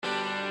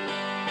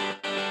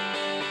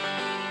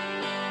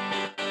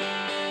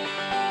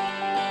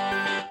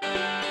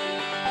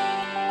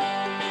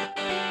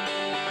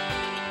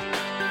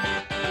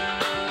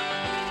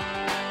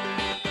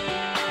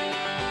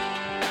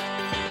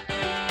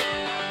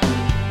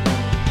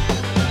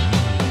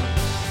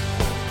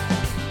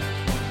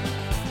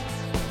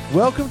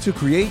Welcome to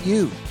Create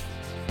You,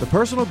 the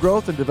personal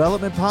growth and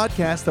development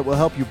podcast that will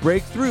help you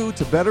break through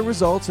to better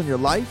results in your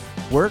life,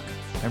 work,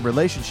 and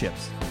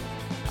relationships.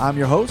 I'm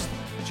your host,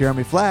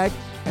 Jeremy Flagg,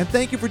 and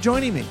thank you for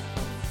joining me.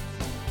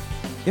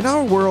 In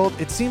our world,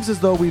 it seems as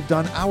though we've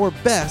done our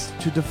best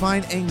to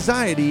define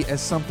anxiety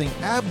as something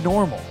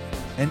abnormal,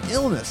 an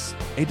illness,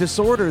 a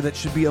disorder that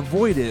should be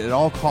avoided at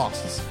all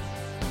costs.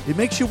 It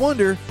makes you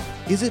wonder,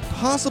 is it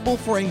possible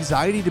for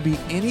anxiety to be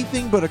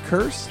anything but a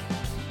curse?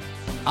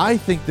 I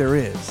think there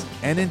is,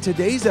 and in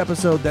today's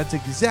episode, that's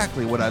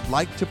exactly what I'd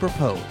like to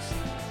propose.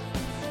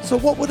 So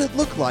what would it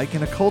look like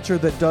in a culture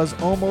that does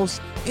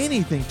almost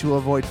anything to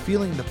avoid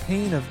feeling the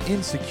pain of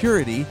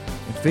insecurity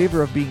in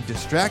favor of being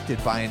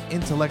distracted by an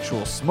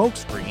intellectual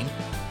smokescreen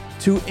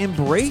to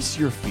embrace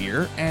your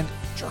fear and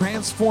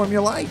transform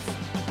your life?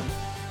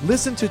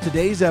 Listen to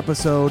today's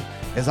episode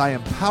as I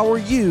empower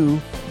you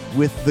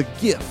with the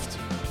gift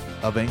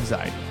of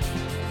anxiety.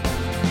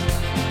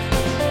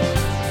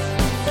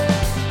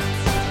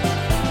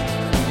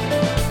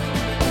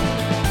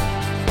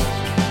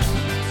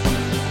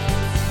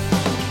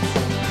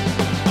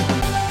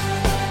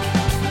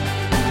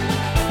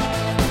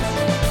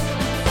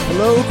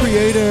 Hello,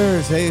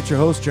 creators. Hey, it's your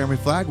host, Jeremy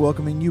Flagg,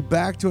 welcoming you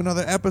back to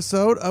another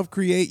episode of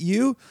Create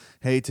You.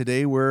 Hey,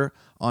 today we're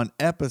on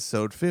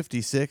episode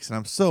 56, and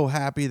I'm so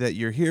happy that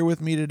you're here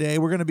with me today.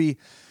 We're going to be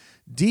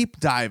deep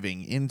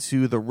diving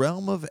into the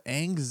realm of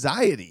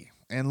anxiety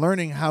and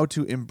learning how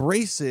to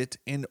embrace it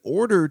in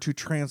order to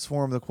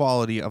transform the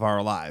quality of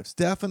our lives.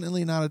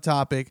 Definitely not a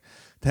topic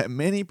that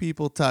many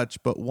people touch,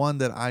 but one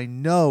that I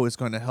know is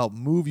going to help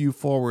move you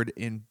forward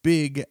in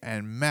big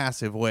and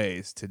massive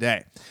ways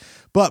today.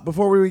 But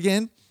before we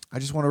begin, I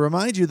just want to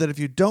remind you that if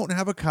you don't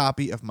have a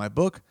copy of my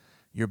book,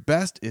 Your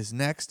Best is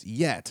Next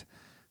Yet,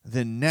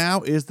 then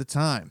now is the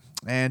time.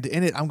 And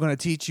in it, I'm going to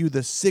teach you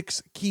the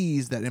 6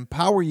 keys that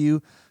empower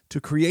you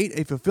to create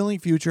a fulfilling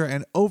future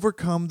and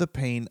overcome the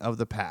pain of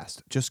the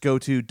past. Just go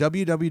to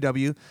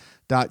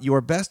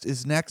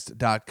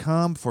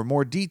www.yourbestisnext.com for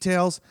more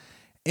details,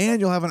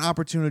 and you'll have an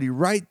opportunity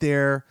right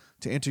there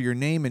to enter your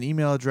name and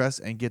email address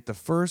and get the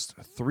first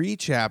 3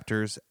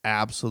 chapters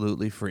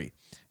absolutely free.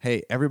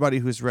 Hey, everybody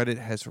who's read it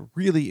has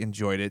really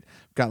enjoyed it.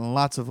 I've gotten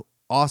lots of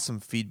awesome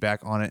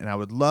feedback on it, and I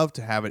would love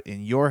to have it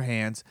in your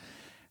hands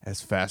as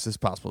fast as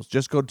possible.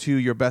 Just go to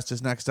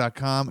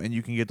yourbestisnext.com, and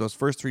you can get those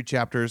first 3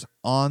 chapters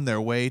on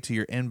their way to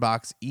your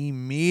inbox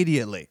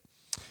immediately.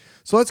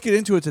 So let's get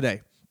into it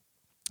today.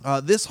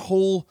 This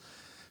whole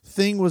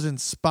thing was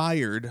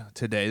inspired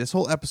today. This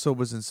whole episode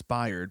was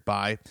inspired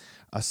by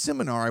a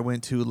seminar I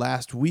went to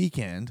last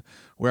weekend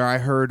where I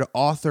heard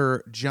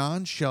author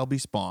John Shelby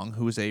Spong,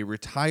 who is a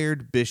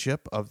retired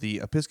bishop of the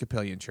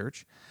Episcopalian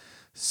Church,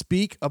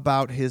 speak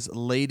about his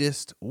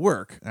latest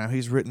work. Now,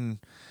 he's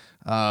written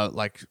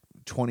like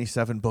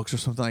 27 books or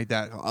something like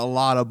that, a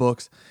lot of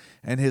books.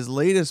 And his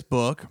latest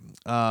book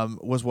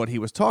was what he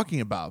was talking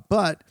about.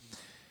 But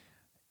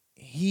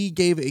he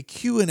gave a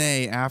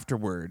Q&A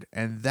afterward,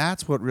 and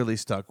that's what really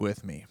stuck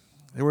with me.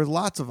 There were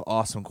lots of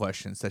awesome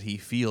questions that he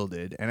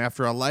fielded, and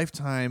after a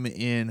lifetime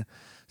in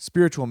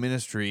spiritual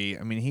ministry,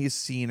 I mean, he's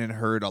seen and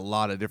heard a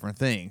lot of different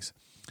things.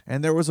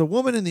 And there was a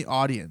woman in the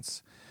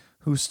audience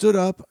who stood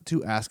up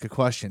to ask a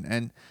question,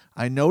 and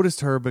I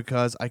noticed her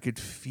because I could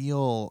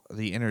feel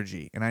the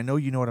energy, and I know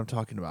you know what I'm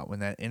talking about, when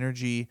that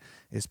energy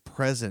is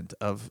present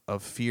of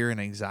fear and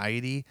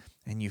anxiety,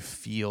 and you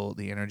feel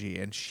the energy,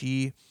 and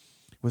she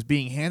was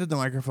being handed the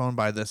microphone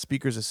by the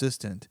speaker's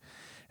assistant.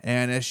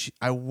 And as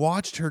I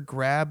watched her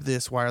grab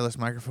this wireless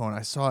microphone,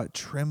 I saw it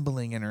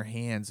trembling in her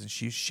hands, and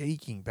she's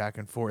shaking back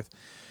and forth.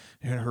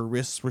 And her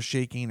wrists were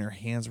shaking, her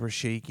hands were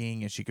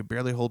shaking, and she could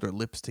barely hold her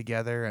lips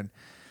together. And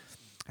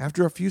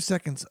after a few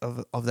seconds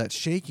of that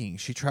shaking,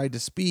 she tried to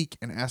speak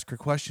and ask her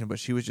question, but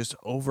she was just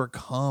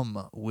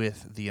overcome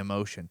with the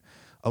emotion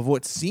of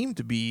what seemed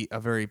to be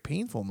a very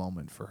painful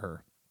moment for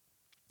her.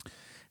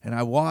 And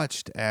I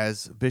watched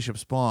as Bishop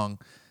Spong,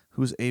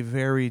 who's a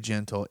very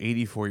gentle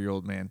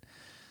 84-year-old man,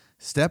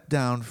 stepped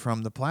down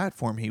from the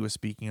platform he was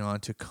speaking on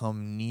to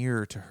come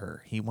near to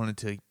her. He wanted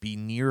to be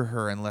near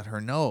her and let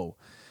her know.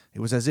 It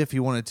was as if he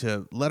wanted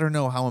to let her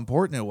know how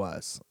important it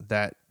was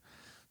that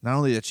not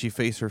only that she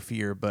faced her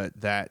fear,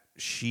 but that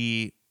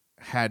she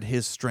had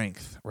his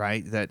strength,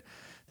 right? That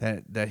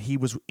he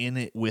was in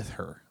it with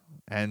her.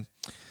 And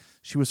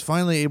she was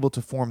finally able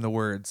to form the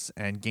words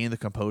and gain the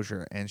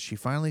composure. And she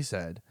finally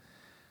said,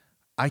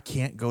 "I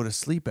can't go to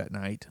sleep at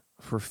night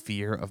for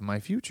fear of my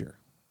future.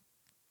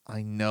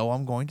 I know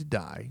I'm going to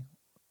die,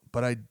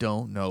 but I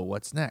don't know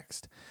what's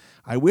next.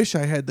 I wish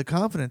I had the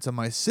confidence of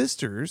my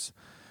sisters,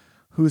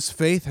 whose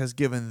faith has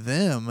given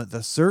them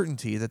the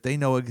certainty that they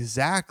know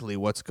exactly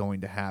what's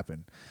going to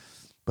happen.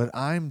 But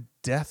I'm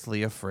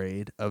deathly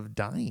afraid of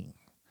dying.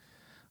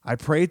 I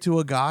pray to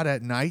a God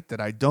at night that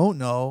I don't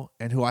know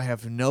and who I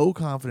have no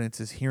confidence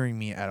is hearing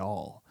me at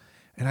all.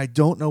 And I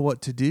don't know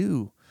what to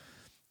do.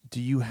 Do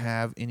you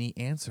have any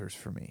answers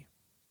for me?"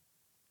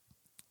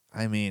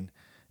 I mean,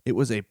 it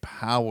was a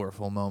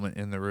powerful moment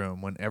in the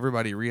room when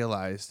everybody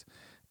realized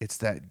it's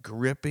that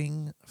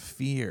gripping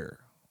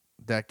fear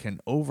that can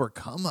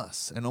overcome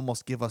us and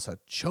almost give us a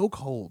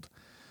chokehold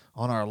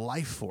on our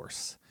life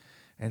force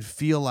and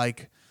feel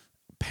like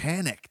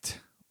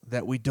panicked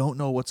that we don't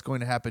know what's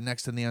going to happen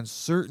next, and the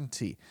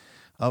uncertainty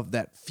of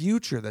that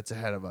future that's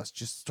ahead of us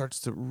just starts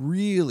to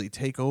really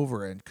take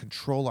over and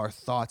control our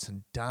thoughts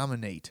and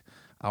dominate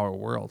our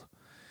world.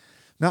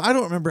 Now, I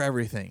don't remember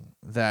everything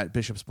that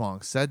Bishop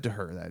Spong said to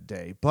her that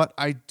day, but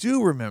I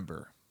do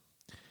remember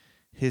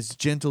his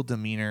gentle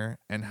demeanor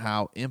and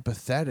how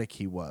empathetic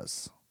he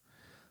was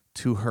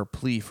to her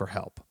plea for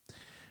help.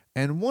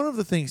 And one of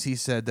the things he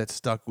said that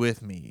stuck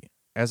with me,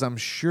 as I'm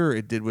sure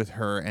it did with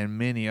her and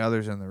many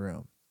others in the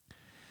room,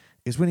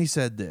 is when he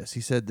said this.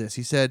 He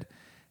said,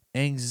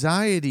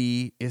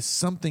 anxiety is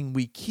something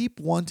we keep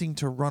wanting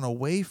to run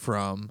away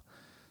from,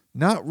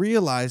 not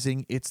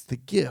realizing it's the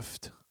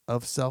gift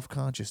of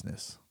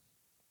self-consciousness.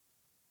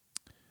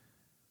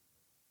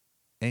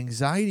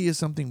 Anxiety is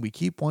something we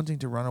keep wanting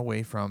to run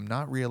away from,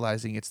 not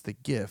realizing it's the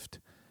gift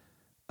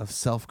of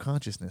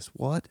self-consciousness.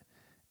 What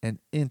an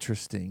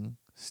interesting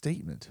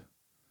statement.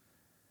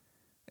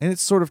 And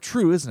it's sort of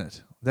true, isn't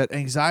it? That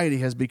anxiety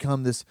has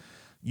become this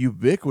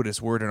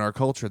ubiquitous word in our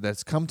culture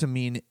that's come to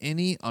mean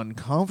any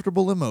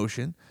uncomfortable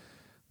emotion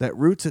that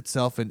roots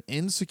itself in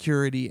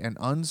insecurity and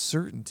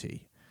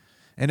uncertainty.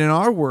 And in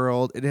our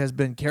world, it has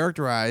been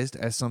characterized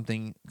as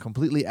something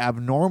completely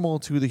abnormal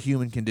to the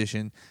human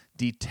condition,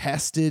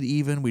 detested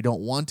even. We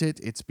don't want it.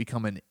 It's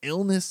become an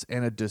illness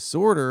and a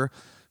disorder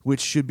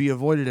which should be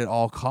avoided at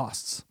all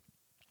costs.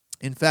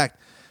 In fact,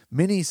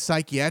 many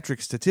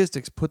psychiatric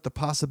statistics put the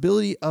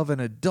possibility of an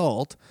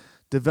adult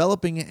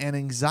developing an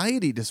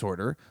anxiety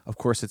disorder, of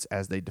course it's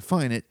as they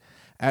define it,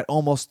 at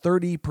almost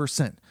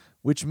 30%,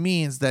 which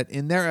means that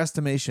in their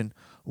estimation,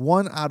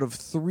 1 out of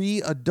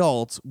 3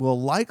 adults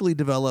will likely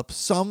develop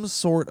some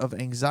sort of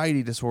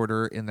anxiety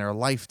disorder in their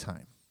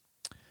lifetime.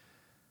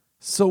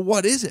 So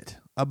what is it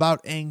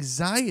about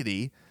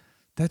anxiety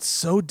that's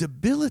so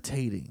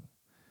debilitating?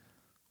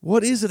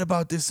 What is it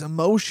about this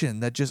emotion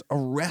that just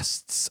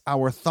arrests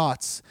our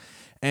thoughts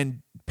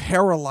and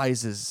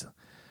paralyzes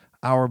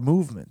our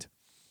movement?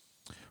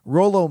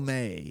 Rollo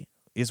May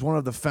is one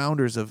of the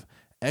founders of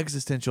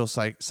existential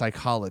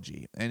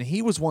psychology, and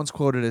he was once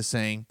quoted as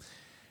saying,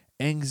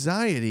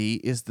 anxiety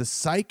is the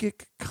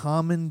psychic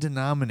common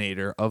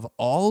denominator of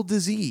all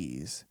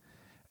disease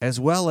as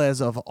well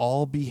as of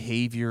all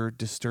behavior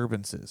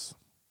disturbances.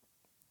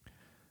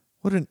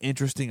 What an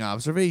interesting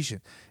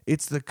observation.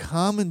 It's the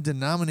common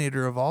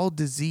denominator of all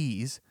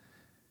disease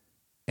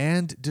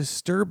and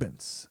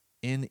disturbance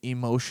in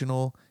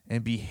emotional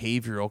and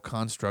behavioral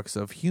constructs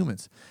of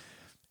humans.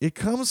 It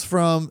comes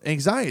from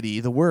anxiety.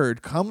 The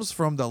word comes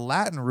from the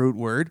Latin root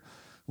word,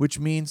 which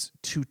means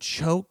to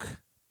choke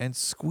and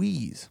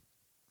squeeze.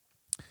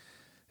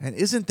 And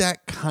isn't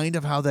that kind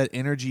of how that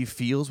energy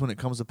feels when it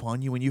comes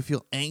upon you? When you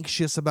feel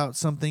anxious about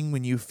something,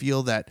 when you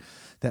feel that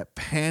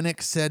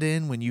panic set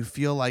in, when you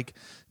feel like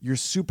you're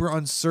super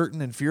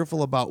uncertain and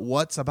fearful about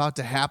what's about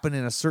to happen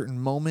in a certain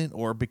moment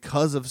or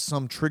because of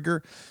some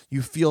trigger,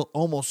 you feel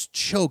almost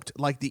choked,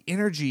 like the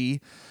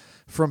energy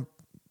from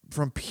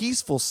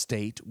peaceful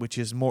state, which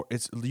is more,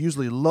 it's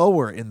usually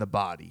lower in the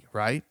body,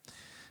 right?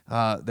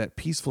 That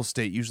peaceful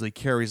state usually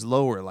carries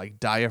lower,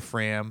 like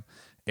diaphragm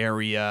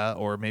area,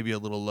 or maybe a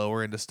little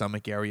lower into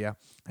stomach area,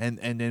 and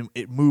then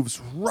it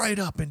moves right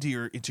up into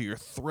your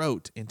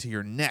throat, into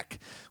your neck.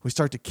 We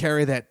start to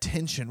carry that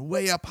tension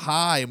way up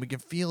high, and we can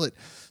feel it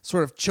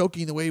sort of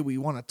choking the way we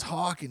want to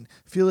talk, and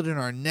feel it in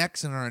our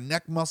necks and in our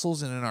neck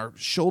muscles and in our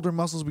shoulder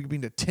muscles. We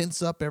begin to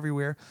tense up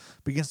everywhere,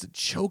 begins to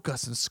choke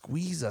us and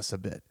squeeze us a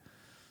bit.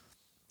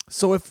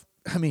 So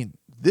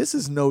this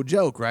is no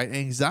joke, right?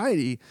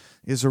 Anxiety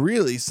is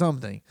really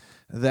something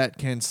that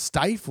can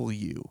stifle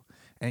you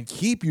and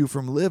keep you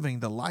from living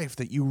the life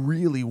that you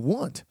really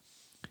want.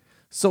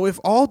 So if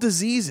all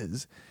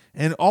diseases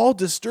and all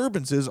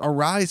disturbances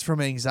arise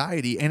from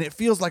anxiety and it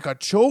feels like a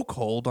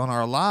chokehold on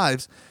our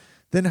lives,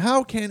 then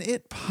how can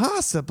it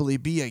possibly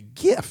be a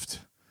gift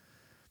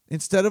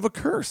instead of a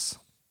curse?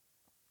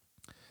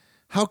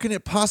 How can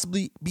it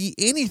possibly be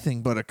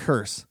anything but a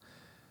curse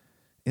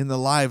in the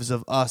lives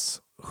of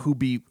us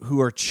who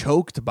are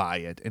choked by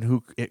it and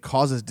who it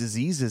causes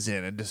diseases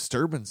in and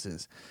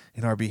disturbances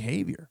in our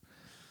behavior?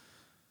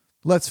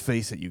 Let's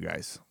face it, you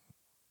guys.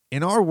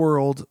 In our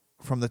world,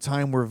 from the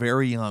time we're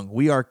very young,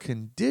 we are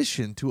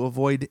conditioned to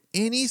avoid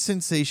any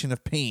sensation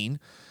of pain,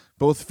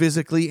 both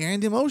physically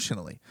and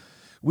emotionally.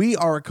 We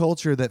are a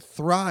culture that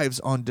thrives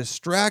on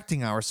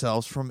distracting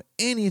ourselves from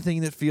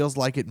anything that feels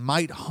like it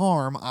might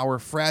harm our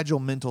fragile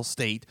mental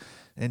state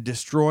and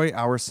destroy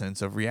our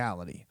sense of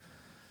reality.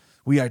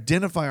 We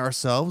identify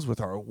ourselves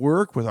with our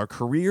work, with our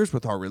careers,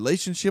 with our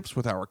relationships,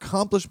 with our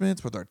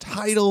accomplishments, with our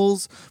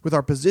titles, with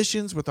our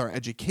positions, with our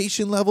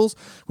education levels,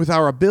 with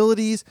our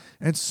abilities,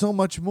 and so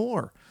much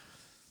more.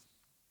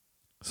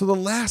 So the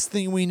last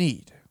thing we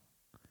need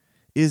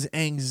is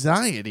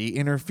anxiety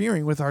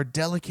interfering with our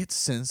delicate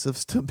sense of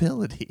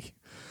stability,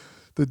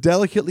 the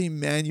delicately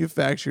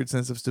manufactured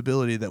sense of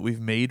stability that we've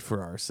made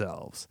for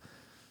ourselves.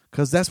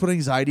 because that's what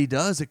anxiety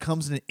does. It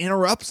comes and it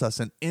interrupts us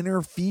and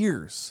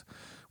interferes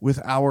with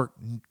our,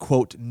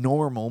 quote,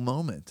 normal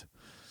moment.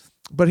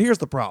 But here's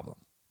the problem.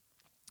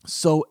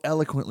 So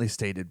eloquently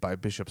stated by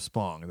Bishop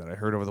Spong that I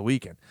heard over the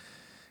weekend.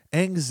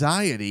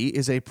 Anxiety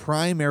is a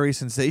primary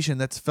sensation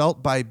that's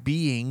felt by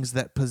beings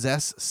that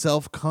possess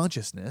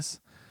self-consciousness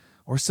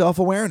or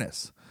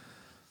self-awareness.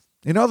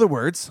 In other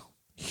words,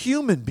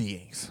 human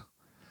beings.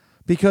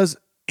 Because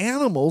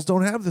animals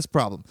don't have this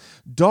problem.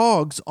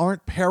 Dogs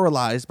aren't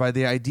paralyzed by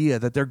the idea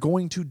that they're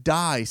going to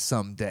die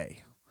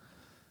someday.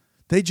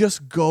 They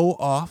just go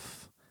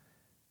off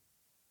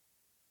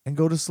and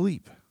go to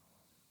sleep.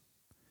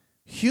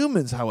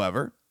 Humans,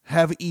 however,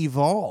 have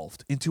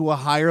evolved into a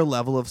higher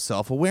level of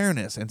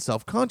self-awareness and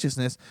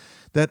self-consciousness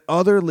that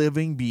other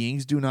living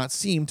beings do not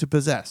seem to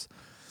possess.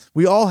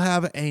 We all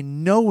have a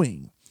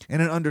knowing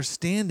and an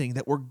understanding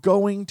that we're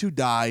going to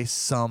die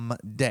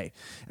someday.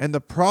 And the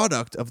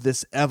product of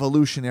this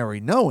evolutionary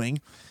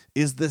knowing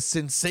is the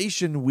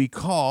sensation we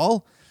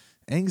call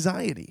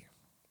anxiety.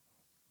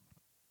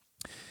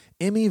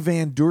 Emmy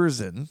Van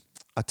Duerzen,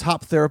 a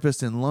top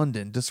therapist in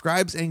London,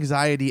 describes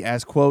anxiety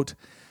as, quote,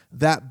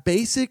 that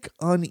basic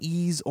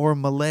unease or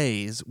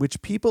malaise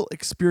which people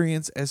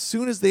experience as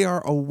soon as they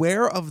are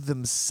aware of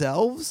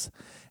themselves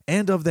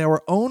and of their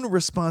own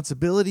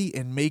responsibility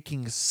in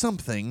making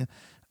something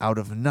out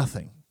of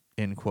nothing,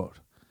 end quote.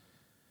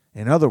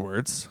 In other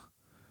words,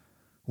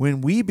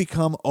 when we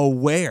become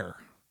aware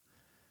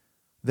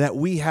that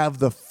we have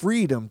the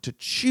freedom to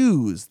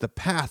choose the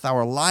path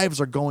our lives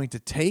are going to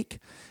take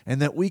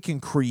and that we can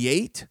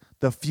create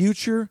the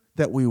future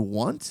that we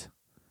want,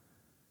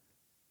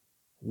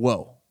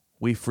 whoa,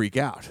 we freak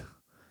out.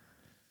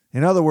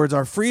 In other words,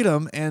 our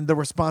freedom and the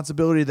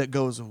responsibility that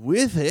goes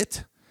with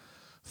it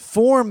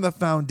form the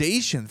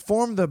foundation,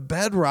 form the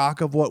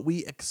bedrock of what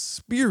we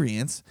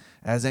experience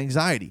as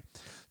anxiety.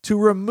 To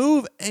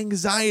remove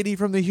anxiety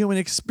from the human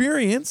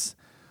experience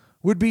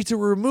would be to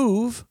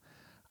remove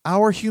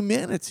our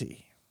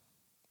humanity.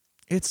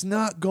 It's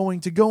not going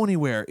to go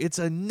anywhere. It's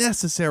a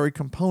necessary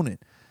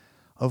component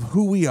of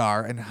who we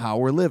are and how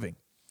we're living.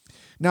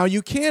 Now,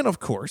 you can, of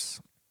course,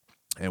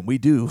 and we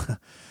do,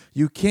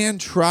 you can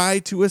try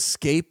to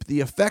escape the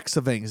effects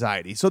of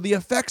anxiety. So the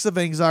effects of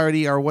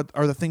anxiety are what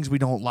are the things we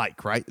don't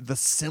like, right? The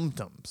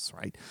symptoms,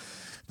 right?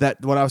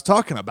 That what I was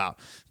talking about,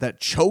 that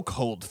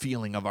chokehold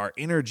feeling of our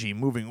energy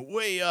moving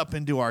way up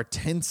into our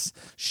tense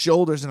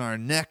shoulders and our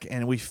neck,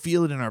 and we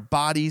feel it in our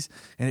bodies,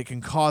 and it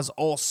can cause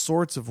all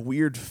sorts of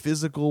weird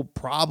physical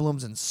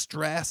problems and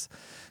stress.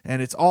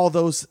 And it's all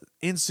those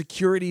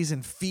insecurities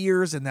and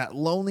fears and that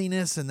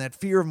loneliness and that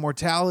fear of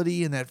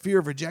mortality and that fear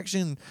of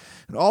rejection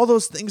and all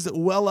those things that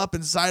well up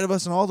inside of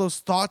us and all those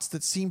thoughts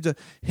that seem to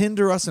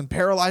hinder us and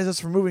paralyze us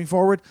from moving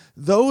forward.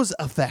 Those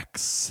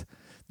effects,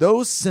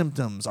 those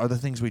symptoms are the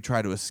things we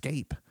try to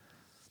escape.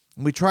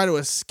 And we try to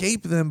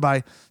escape them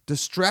by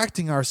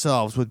distracting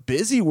ourselves with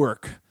busy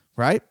work,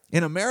 right?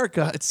 In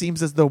America, it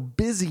seems as though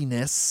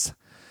busyness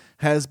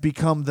has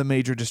become the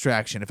major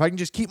distraction. If I can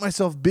just keep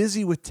myself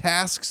busy with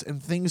tasks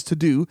and things to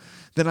do,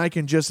 then I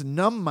can just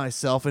numb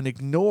myself and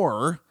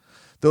ignore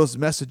those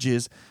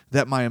messages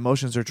that my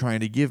emotions are trying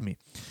to give me.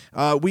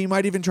 We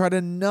might even try to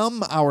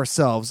numb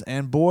ourselves,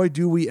 and boy,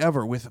 do we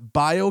ever, with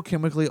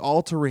biochemically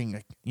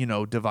altering,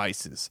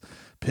 devices,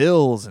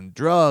 pills and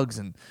drugs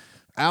and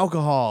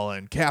alcohol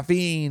and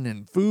caffeine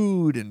and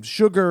food and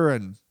sugar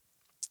and,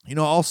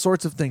 all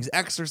sorts of things,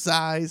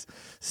 exercise,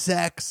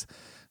 sex.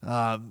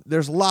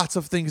 There's lots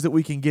of things that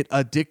we can get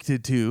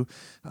addicted to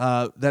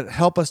that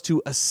help us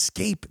to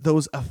escape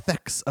those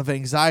effects of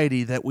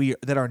anxiety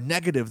that are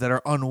negative, that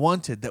are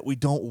unwanted, that we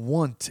don't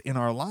want in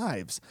our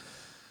lives.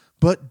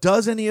 But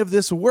does any of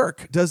this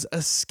work? Does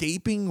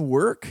escaping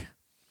work?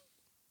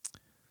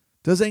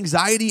 Does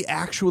anxiety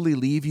actually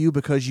leave you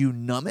because you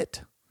numb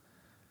it?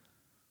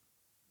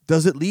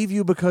 Does it leave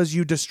you because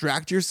you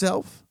distract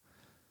yourself?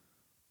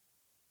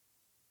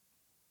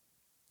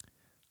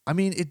 I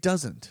mean, it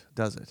doesn't,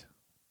 does it?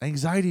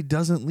 Anxiety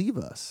doesn't leave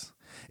us.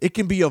 It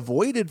can be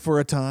avoided for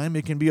a time.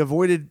 It can be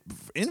avoided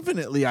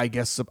infinitely, I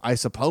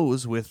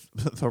suppose, with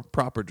the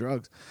proper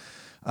drugs.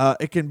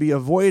 It can be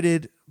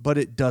avoided, but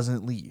it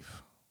doesn't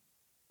leave.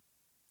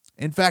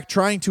 In fact,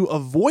 trying to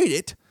avoid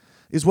it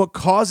is what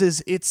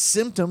causes its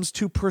symptoms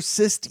to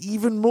persist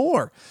even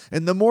more.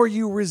 And the more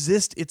you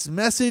resist its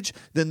message,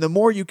 then the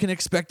more you can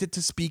expect it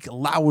to speak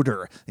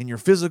louder in your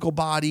physical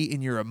body,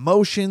 in your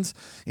emotions,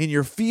 in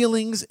your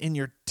feelings, in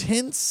your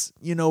tense,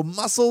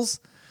 muscles,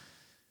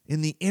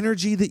 in the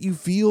energy that you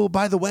feel.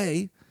 By the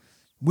way,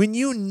 when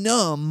you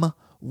numb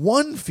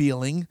one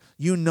feeling,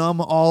 you numb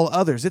all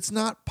others. It's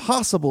not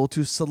possible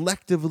to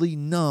selectively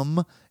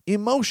numb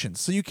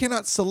emotions. So you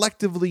cannot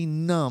selectively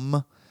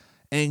numb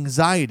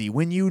anxiety.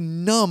 When you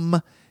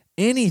numb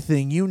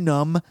anything, you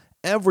numb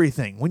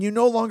everything. When you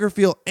no longer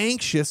feel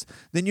anxious,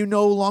 then you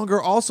no longer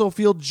also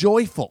feel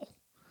joyful.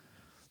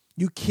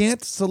 You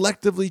can't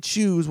selectively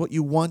choose what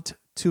you want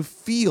to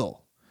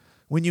feel.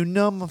 When you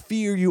numb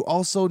fear, you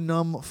also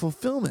numb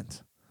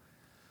fulfillment.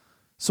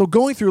 So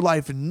going through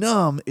life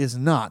numb is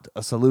not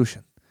a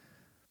solution.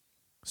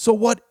 So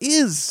what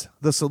is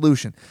the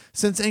solution?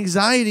 Since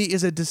anxiety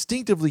is a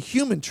distinctively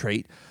human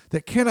trait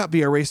that cannot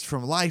be erased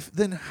from life,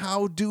 then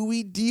how do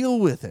we deal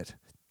with it?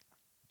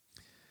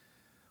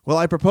 Well,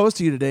 I propose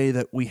to you today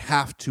that we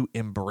have to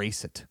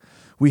embrace it.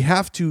 We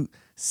have to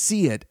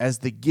see it as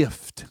the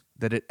gift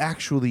that it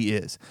actually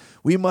is.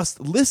 We must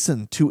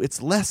listen to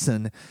its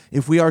lesson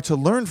if we are to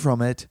learn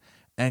from it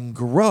and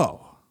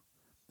grow.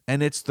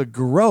 And it's the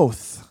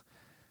growth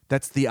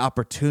that's the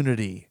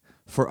opportunity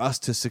for us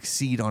to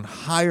succeed on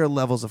higher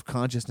levels of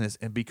consciousness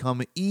and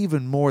become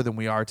even more than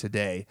we are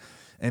today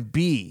and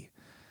be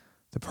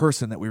the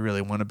person that we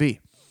really want to be.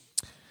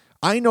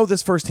 I know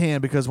this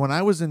firsthand because when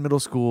I was in middle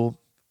school,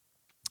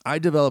 I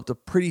developed a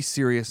pretty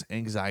serious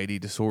anxiety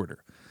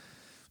disorder.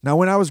 Now,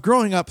 when I was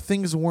growing up,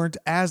 things weren't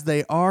as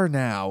they are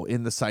now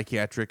in the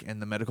psychiatric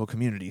and the medical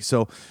community.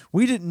 So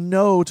we didn't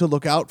know to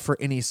look out for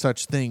any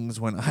such things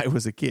when I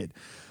was a kid.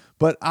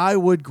 But I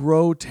would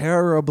grow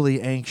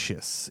terribly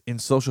anxious in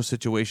social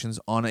situations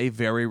on a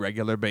very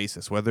regular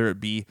basis, whether it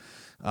be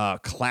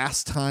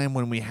class time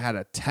when we had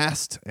a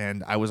test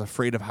and I was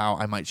afraid of how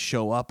I might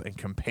show up and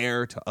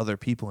compare to other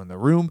people in the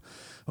room,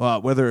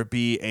 whether it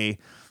be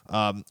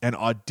an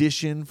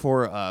audition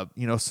for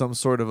some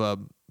sort of a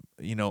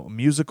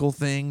musical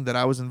thing that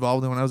I was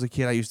involved in when I was a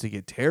kid. I used to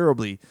get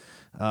terribly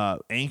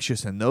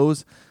anxious in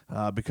those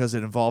because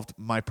it involved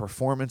my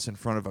performance in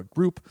front of a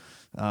group.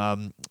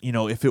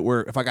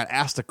 If I got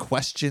asked a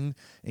question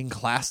in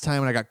class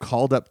time and I got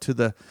called up to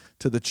the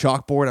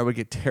chalkboard, I would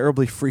get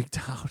terribly freaked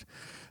out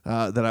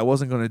that I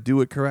wasn't going to do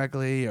it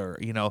correctly, or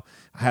I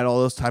had all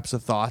those types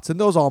of thoughts, and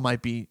those all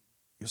might be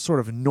sort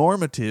of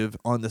normative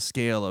on the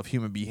scale of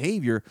human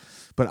behavior.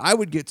 But I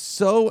would get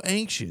so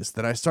anxious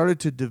that I started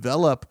to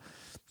develop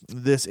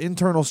this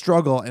internal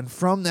struggle, and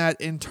from that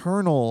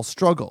internal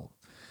struggle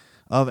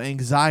of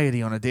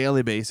anxiety on a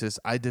daily basis,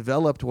 I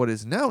developed what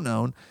is now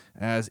known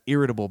as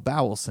irritable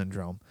bowel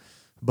syndrome,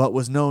 but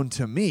was known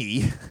to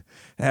me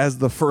as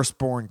the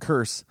firstborn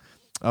curse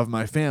of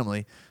my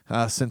family,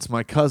 since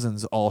my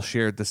cousins all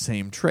shared the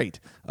same trait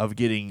of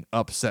getting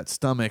upset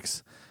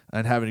stomachs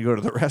and having to go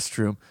to the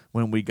restroom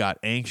when we got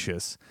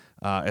anxious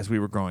as we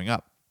were growing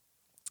up.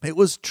 It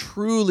was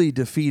truly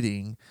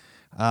defeating.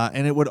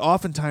 And it would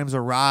oftentimes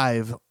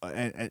arrive,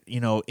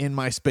 in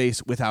my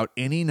space without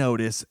any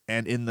notice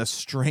and in the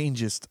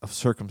strangest of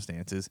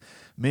circumstances,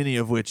 many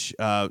of which,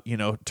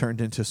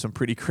 turned into some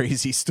pretty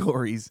crazy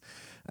stories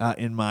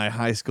in my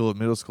high school and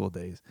middle school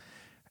days.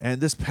 And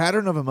this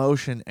pattern of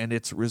emotion and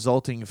its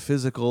resulting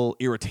physical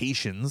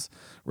irritations,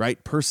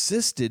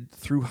 persisted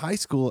through high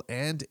school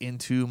and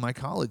into my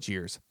college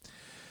years.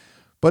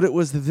 But it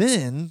was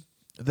then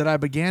that I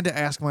began to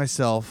ask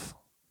myself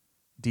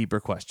deeper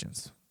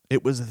questions.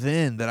 It was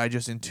then that I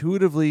just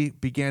intuitively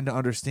began to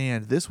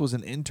understand this was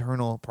an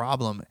internal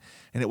problem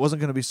and it wasn't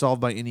going to be solved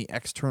by any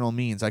external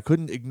means. I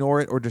couldn't ignore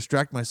it or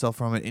distract myself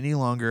from it any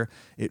longer.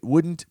 It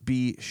wouldn't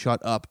be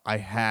shut up. I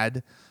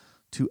had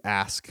to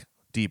ask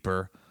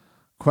deeper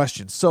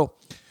questions. So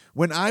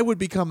when I would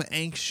become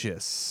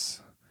anxious,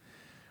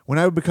 when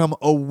I would become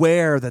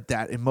aware that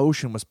that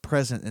emotion was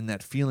present and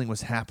that feeling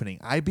was happening,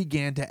 I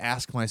began to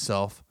ask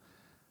myself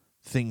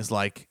things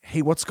like,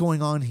 hey, what's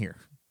going on here?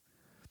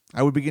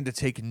 I would begin to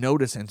take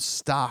notice and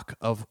stock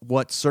of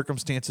what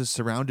circumstances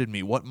surrounded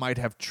me, what might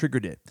have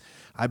triggered it.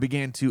 I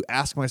began to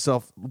ask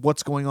myself,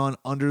 what's going on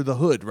under the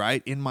hood,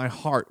 in my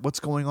heart? What's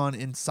going on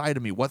inside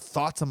of me? What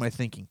thoughts am I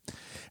thinking?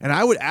 And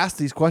I would ask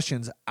these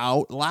questions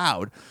out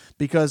loud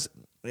because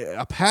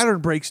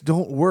pattern breaks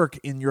don't work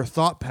in your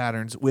thought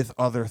patterns with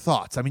other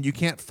thoughts. I mean, you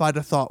can't fight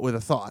a thought with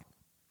a thought.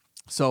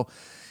 So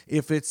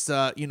if it's,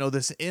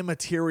 this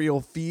immaterial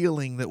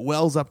feeling that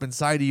wells up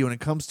inside of you and it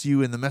comes to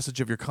you in the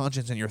message of your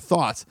conscience and your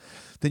thoughts,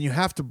 then you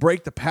have to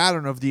break the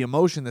pattern of the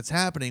emotion that's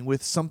happening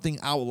with something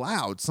out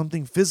loud.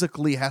 Something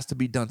physically has to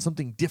be done.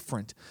 Something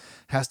different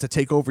has to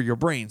take over your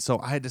brain. So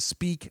I had to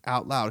speak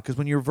out loud because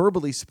when you're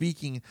verbally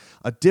speaking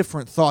a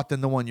different thought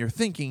than the one you're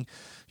thinking,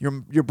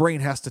 your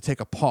brain has to take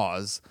a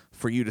pause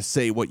for you to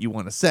say what you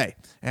want to say.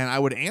 And I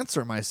would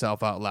answer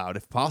myself out loud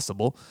if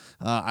possible.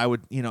 And I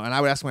would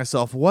ask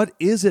myself, what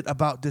is it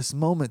about this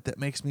moment that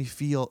makes me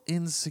feel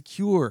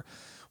insecure?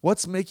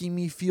 What's making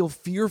me feel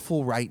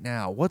fearful right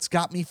now? What's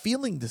got me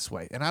feeling this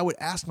way? And I would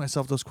ask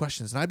myself those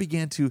questions. And I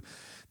began to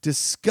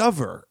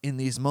discover in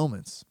these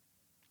moments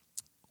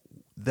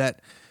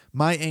that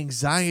my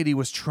anxiety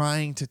was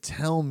trying to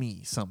tell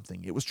me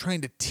something. It was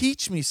trying to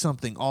teach me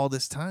something all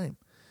this time.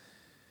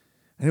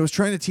 And it was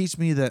trying to teach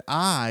me that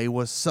I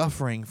was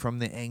suffering from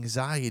the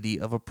anxiety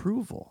of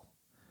approval.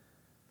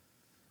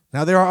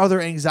 Now, there are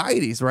other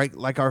anxieties,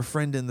 like our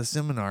friend in the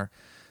seminar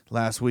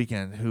last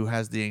weekend who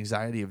has the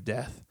anxiety of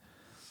death.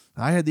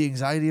 I had the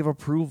anxiety of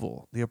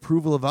approval, the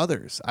approval of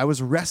others. I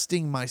was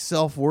resting my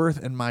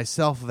self-worth and my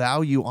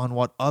self-value on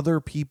what other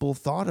people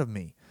thought of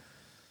me.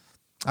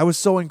 I was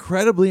so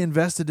incredibly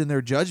invested in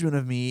their judgment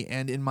of me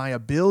and in my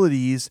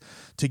abilities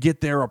to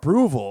get their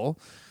approval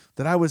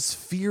that I was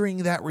fearing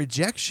that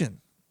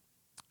rejection.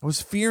 I was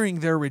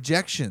fearing their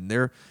rejection,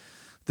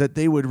 that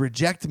they would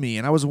reject me,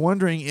 and I was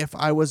wondering if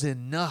I was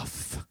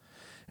enough.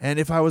 and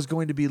if I was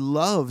going to be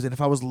loved and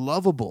if I was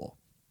lovable.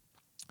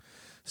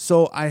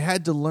 So I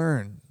had to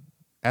learn,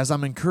 as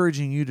I'm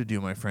encouraging you to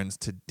do, my friends,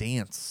 to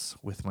dance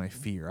with my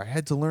fear. I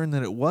had to learn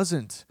that it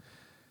wasn't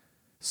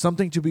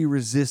something to be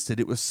resisted.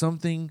 It was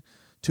something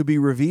to be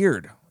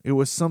revered. It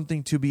was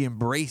something to be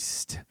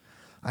embraced.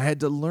 I had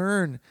to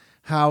learn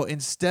how,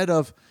 instead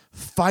of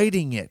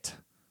fighting it,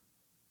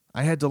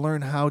 I had to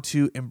learn how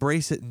to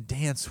embrace it and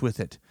dance with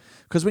it.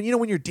 Because when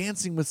you're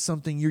dancing with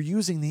something, you're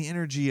using the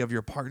energy of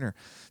your partner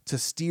to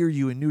steer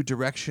you in new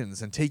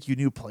directions and take you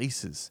new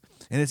places.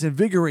 And it's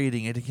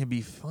invigorating and it can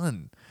be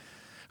fun.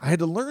 I had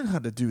to learn how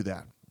to do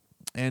that.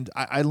 And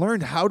I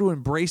learned how to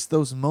embrace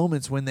those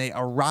moments when they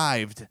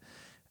arrived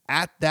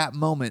at that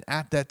moment,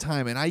 at that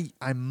time. And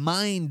I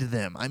mined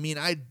them.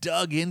 I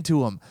dug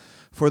into them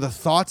for the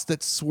thoughts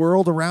that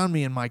swirled around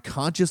me, and my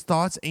conscious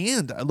thoughts,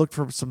 and I looked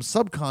for some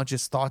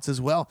subconscious thoughts as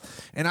well.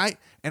 And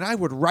I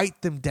would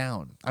write them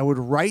down. I would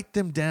write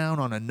them down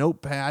on a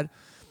notepad,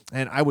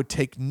 and I would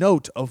take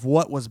note of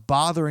what was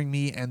bothering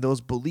me and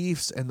those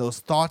beliefs and those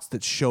thoughts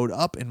that showed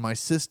up in my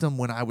system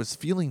when I was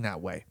feeling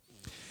that way.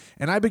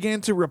 And I began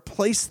to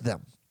replace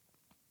them.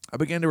 I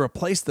began to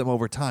replace them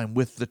over time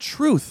with the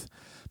truth,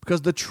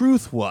 because the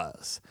truth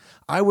was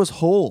I was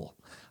whole.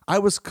 I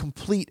was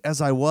complete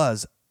as I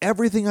was.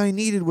 Everything I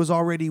needed was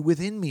already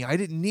within me. I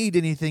didn't need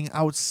anything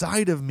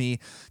outside of me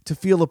to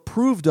feel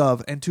approved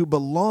of and to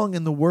belong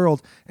in the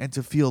world and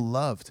to feel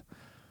loved.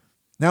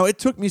 Now, it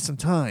took me some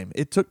time.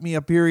 It took me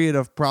a period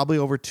of probably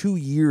over 2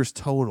 years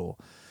total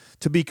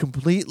to be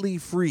completely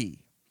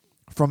free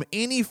from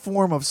any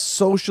form of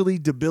socially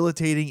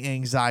debilitating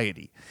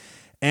anxiety.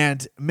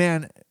 And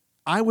man,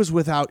 I was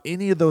without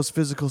any of those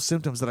physical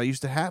symptoms that I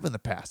used to have in the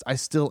past. I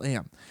still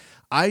am.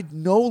 I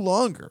no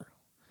longer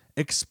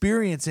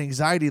experience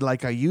anxiety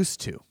like I used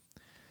to.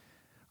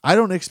 I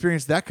don't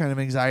experience that kind of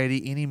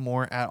anxiety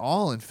anymore at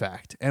all, in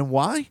fact. And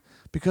why?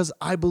 Because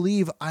I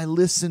believe I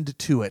listened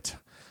to it.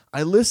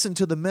 I listened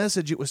to the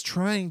message it was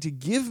trying to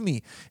give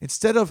me.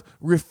 Instead of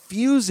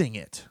refusing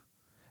it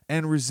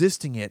and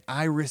resisting it,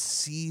 I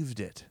received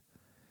it.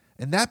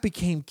 And that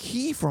became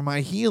key for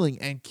my healing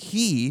and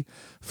key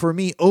for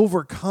me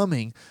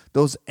overcoming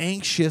those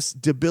anxious,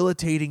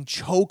 debilitating,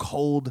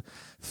 chokehold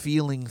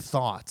feeling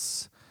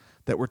thoughts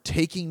that were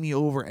taking me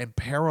over and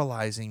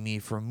paralyzing me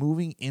from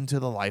moving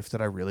into the life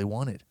that I really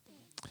wanted.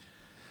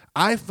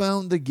 I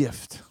found the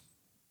gift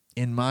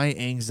in my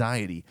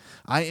anxiety.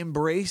 I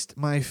embraced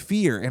my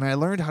fear, and I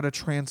learned how to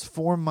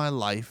transform my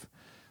life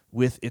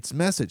with its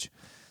message.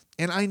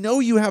 And I know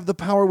you have the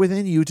power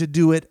within you to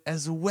do it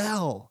as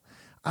well.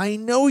 I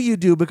know you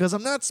do, because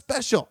I'm not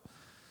special.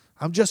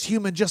 I'm just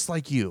human, just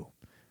like you.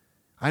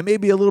 I may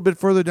be a little bit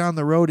further down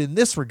the road in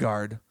this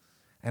regard,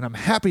 and I'm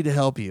happy to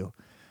help you,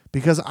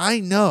 because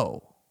I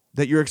know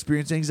that you're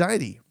experiencing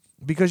anxiety,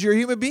 because you're a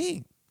human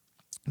being.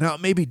 Now,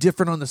 it may be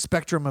different on the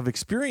spectrum of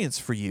experience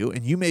for you,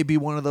 and you may be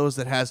one of those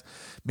that has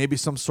maybe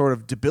some sort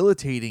of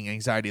debilitating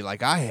anxiety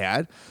like I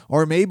had,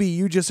 or maybe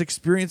you just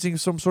experiencing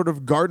some sort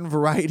of garden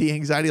variety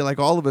anxiety like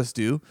all of us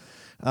do.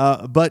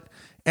 But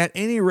at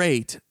any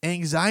rate,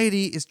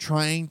 anxiety is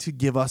trying to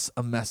give us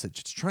a message.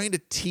 It's trying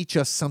to teach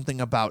us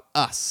something about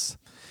us.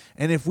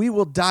 And if we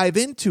will dive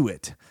into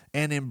it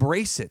and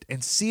embrace it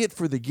and see it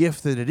for the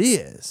gift that it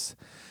is,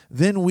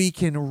 then we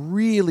can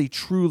really,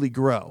 truly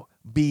grow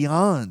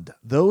beyond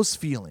those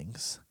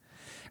feelings,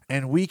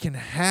 and we can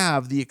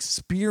have the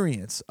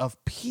experience of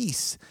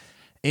peace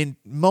in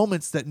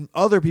moments that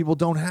other people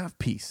don't have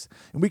peace.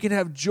 And we can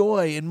have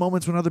joy in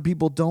moments when other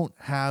people don't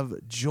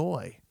have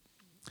joy.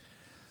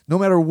 No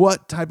matter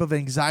what type of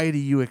anxiety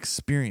you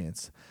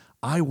experience,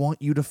 I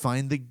want you to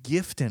find the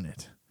gift in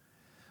it.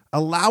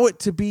 Allow it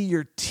to be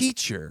your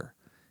teacher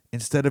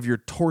instead of your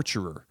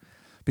torturer.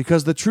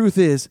 Because the truth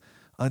is,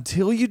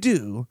 until you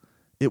do,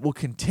 it will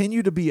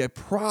continue to be a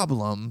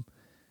problem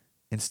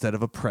instead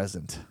of a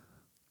present.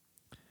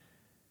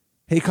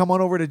 Hey, come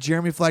on over to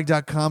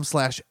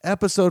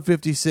jeremyflag.com/episode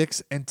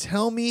 56 and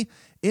tell me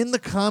in the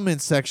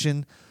comments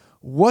section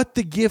what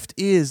the gift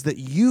is that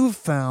you've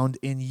found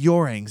in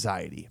your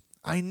anxiety.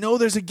 I know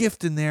there's a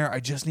gift in there. I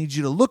just need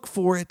you to look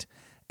for it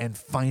and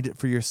find it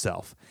for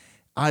yourself.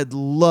 I'd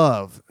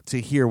love to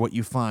hear what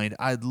you find.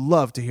 I'd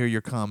love to hear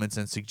your comments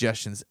and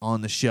suggestions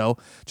on the show.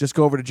 Just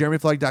go over to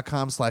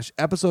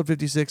jeremyflag.com/episode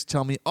 56.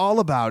 Tell me all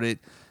about it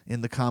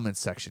in the comments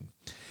section.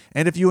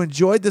 And if you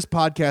enjoyed this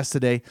podcast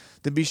today,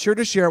 then be sure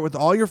to share it with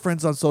all your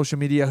friends on social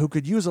media who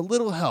could use a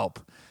little help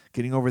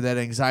getting over that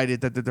anxiety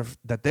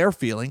that they're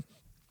feeling.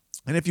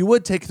 And if you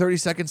would, take 30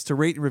 seconds to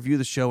rate and review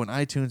the show on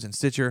iTunes and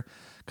Stitcher,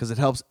 because it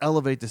helps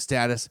elevate the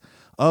status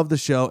of the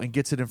show and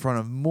gets it in front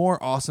of more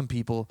awesome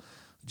people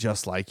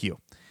just like you.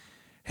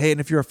 Hey,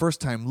 and if you're a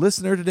first-time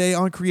listener today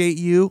on Create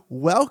You,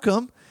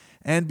 welcome.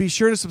 And be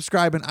sure to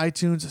subscribe on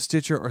iTunes,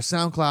 Stitcher, or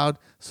SoundCloud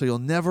so you'll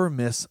never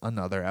miss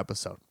another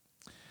episode.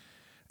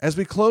 As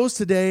we close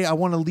today, I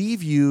want to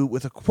leave you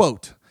with a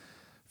quote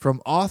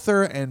from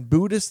author and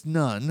Buddhist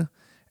nun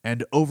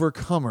and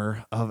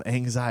overcomer of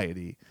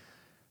anxiety,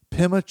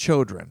 Pema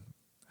Chodron,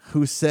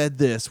 who said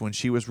this when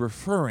she was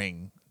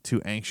referring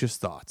to anxious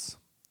thoughts.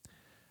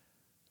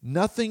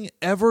 Nothing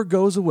ever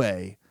goes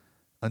away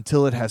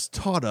until it has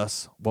taught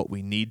us what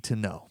we need to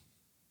know.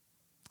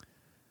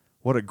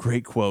 What a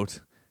great quote,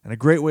 and a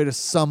great way to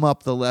sum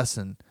up the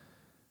lesson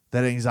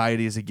that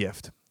anxiety is a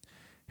gift.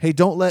 Hey,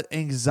 don't let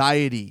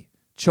anxiety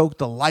choke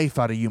the life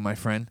out of you, my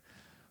friend.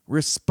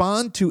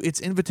 Respond to its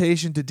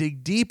invitation to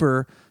dig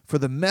deeper for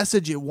the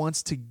message it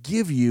wants to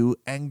give you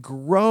and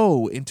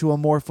grow into a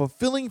more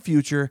fulfilling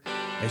future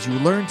as you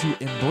learn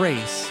to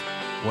embrace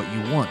what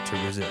you want to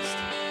resist.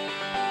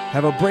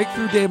 Have a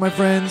breakthrough day, my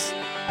friends,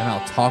 and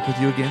I'll talk with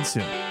you again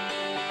soon.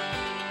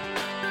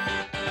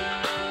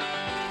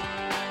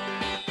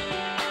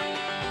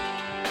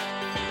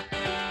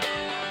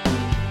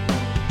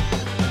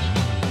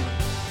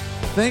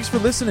 Thanks for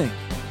listening.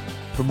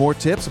 For more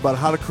tips about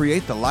how to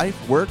create the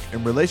life, work,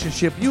 and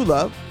relationship you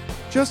love,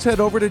 just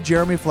head over to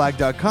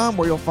jeremyflagg.com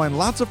where you'll find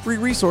lots of free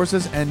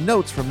resources and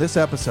notes from this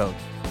episode.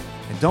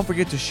 And don't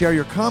forget to share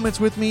your comments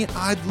with me.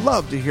 I'd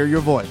love to hear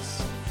your voice.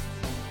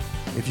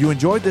 If you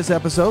enjoyed this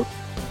episode,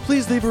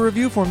 please leave a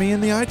review for me in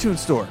the iTunes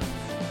store.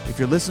 If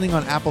you're listening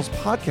on Apple's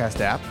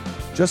podcast app,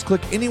 just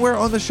click anywhere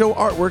on the show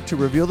artwork to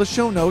reveal the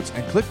show notes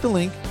and click the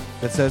link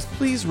that says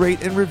please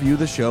rate and review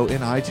the show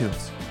in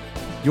iTunes.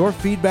 Your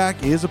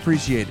feedback is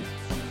appreciated.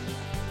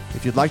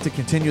 If you'd like to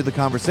continue the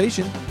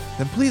conversation,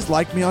 then please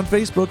like me on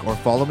Facebook or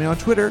follow me on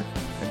Twitter,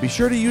 and be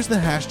sure to use the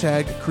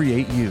hashtag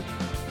 #CreateYou.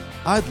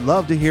 I'd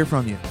love to hear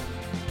from you.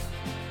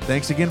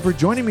 Thanks again for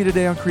joining me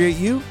today on Create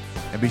You,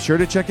 and be sure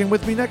to check in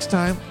with me next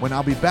time when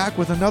I'll be back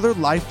with another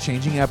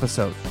life-changing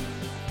episode.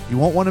 You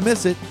won't want to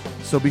miss it,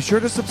 so be sure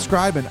to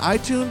subscribe in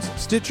iTunes,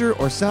 Stitcher,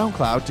 or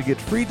SoundCloud to get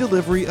free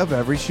delivery of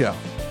every show.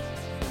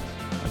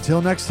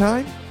 Until next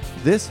time,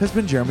 this has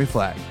been Jeremy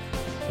Flagg,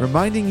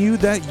 reminding you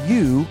that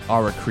you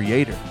are a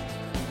creator.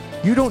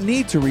 You don't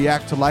need to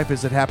react to life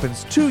as it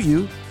happens to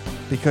you,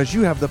 because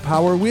you have the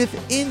power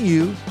within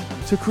you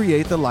to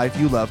create the life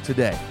you love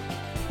today.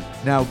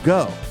 Now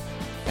go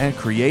and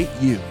create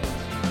you.